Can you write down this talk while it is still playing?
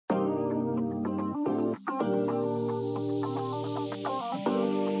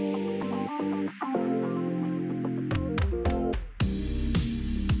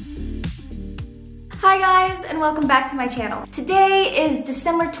and welcome back to my channel. Today is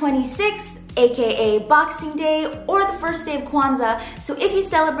December 26th, aka Boxing Day, or the first day of Kawanzaa. So if you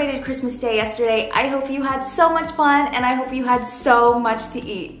celebrated Christmas Day yesterday, I hope you had so much fun and I hope you had so much to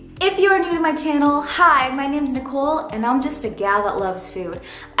eat. If you are new to my channel, hi, my name's Nicole and I'm just a gal that loves food.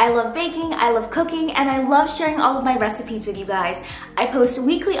 I love baking, I love cooking, and I love sharing all of my recipes with you guys. I post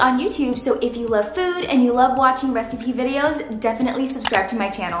weekly on YouTube, so if you love food and you love watching recipe videos, definitely subscribe to my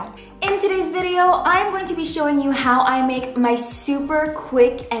channel. In today's video, I'm going to be showing you how I make my super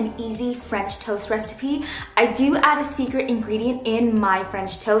quick and easy French toast recipe. I do add a secret ingredient in my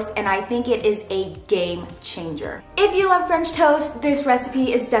French toast and I think it is a game changer. If you love French toast, this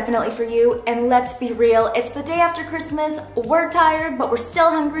recipe is definitely for you. And let's be real, it's the day after Christmas, we're tired, but we're still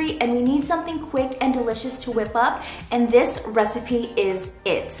hungry and we need something quick and delicious to whip up, and this recipe is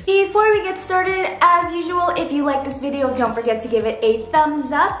it. Before we get started, as usual, if you like this video, don't forget to give it a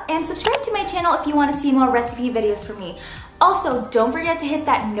thumbs up and subscribe to my channel if you want to see more recipe videos from me. Also, don't forget to hit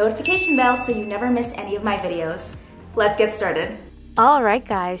that notification bell so you never miss any of my videos. Let's get started. Alright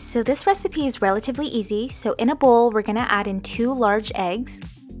guys, so this recipe is relatively easy. So in a bowl, we're gonna add in 2 large eggs.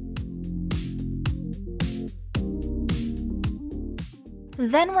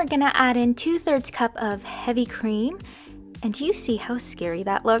 Then we're gonna add in 2/3 cup of heavy cream. And do you see how scary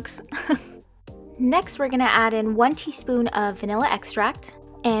that looks? Next, we're gonna add in 1 teaspoon of vanilla extract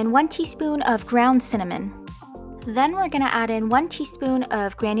and 1 teaspoon of ground cinnamon. Then we're gonna add in 1 teaspoon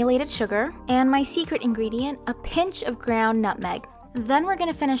of granulated sugar and my secret ingredient, a pinch of ground nutmeg. Then we're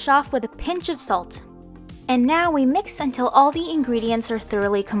gonna finish off with a pinch of salt. And now we mix until all the ingredients are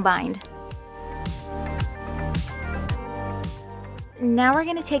thoroughly combined. Now we're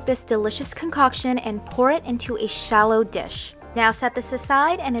gonna take this delicious concoction and pour it into a shallow dish. Now set this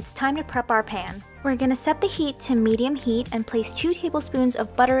aside and it's time to prep our pan. We're gonna set the heat to medium heat and place 2 tablespoons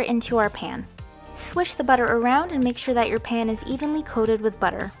of butter into our pan. Swish the butter around and make sure that your pan is evenly coated with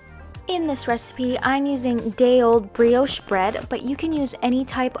butter. In this recipe, I'm using day-old brioche bread, but you can use any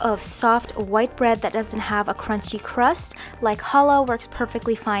type of soft white bread that doesn't have a crunchy crust, like challah works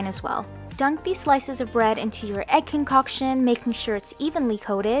perfectly fine as well. Dunk these slices of bread into your egg concoction, making sure it's evenly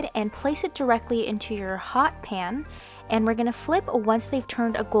coated, and place it directly into your hot pan, and we're gonna flip once they've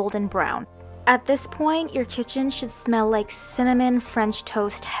turned a golden brown. At this point, your kitchen should smell like cinnamon French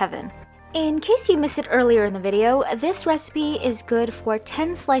toast heaven. In case you missed it earlier in the video, this recipe is good for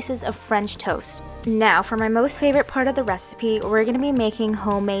 10 slices of French toast. Now, for my most favorite part of the recipe, we're gonna be making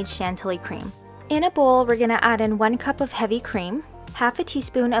homemade Chantilly cream. In a bowl, we're gonna add in 1 cup of heavy cream, half a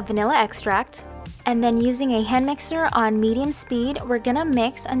teaspoon of vanilla extract, and then using a hand mixer on medium speed, we're gonna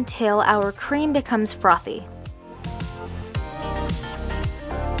mix until our cream becomes frothy.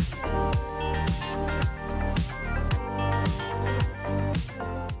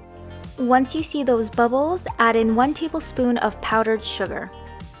 Once you see those bubbles, add in 1 tablespoon of powdered sugar.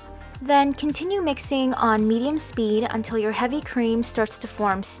 Then continue mixing on medium speed until your heavy cream starts to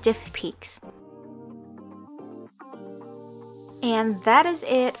form stiff peaks. And that is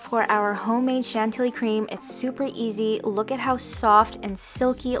it for our homemade Chantilly cream. It's super easy. Look at how soft and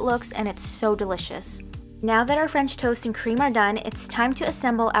silky it looks, and it's so delicious. Now that our French toast and cream are done, it's time to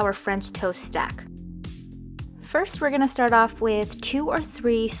assemble our French toast stack. First, we're gonna start off with 2 or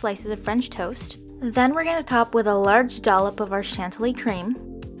 3 slices of French toast. Then we're gonna top with a large dollop of our Chantilly cream.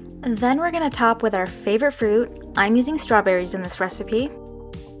 Then we're gonna top with our favorite fruit. I'm using strawberries in this recipe.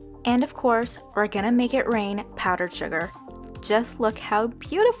 And of course, we're gonna make it rain powdered sugar. Just look how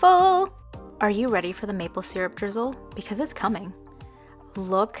beautiful! Are you ready for the maple syrup drizzle? Because it's coming.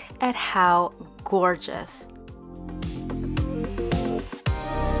 Look at how gorgeous.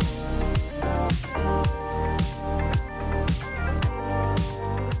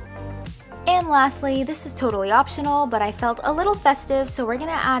 And lastly, this is totally optional, but I felt a little festive, so we're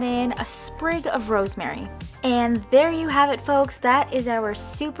gonna add in a sprig of rosemary. And there you have it, folks. That is our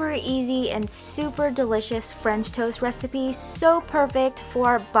super easy and super delicious French toast recipe. So perfect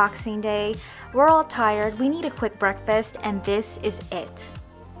for Boxing Day. We're all tired, we need a quick breakfast, and this is it.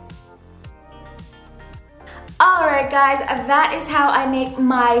 Alright guys, that is how I make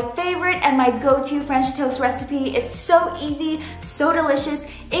my favorite and my go-to French toast recipe. It's so easy, so delicious.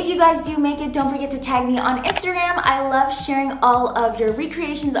 If you guys do make it, don't forget to tag me on Instagram. I love sharing all of your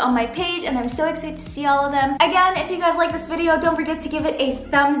recreations on my page and I'm so excited to see all of them. Again, if you guys like this video, don't forget to give it a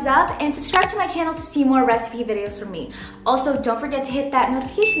thumbs up and subscribe to my channel to see more recipe videos from me. Also, don't forget to hit that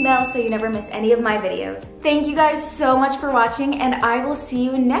notification bell so you never miss any of my videos. Thank you guys so much for watching and I will see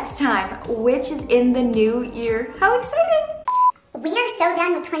you next time, which is in the new year. How exciting! We are so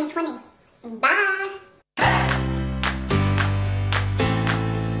done with 2020. Bye!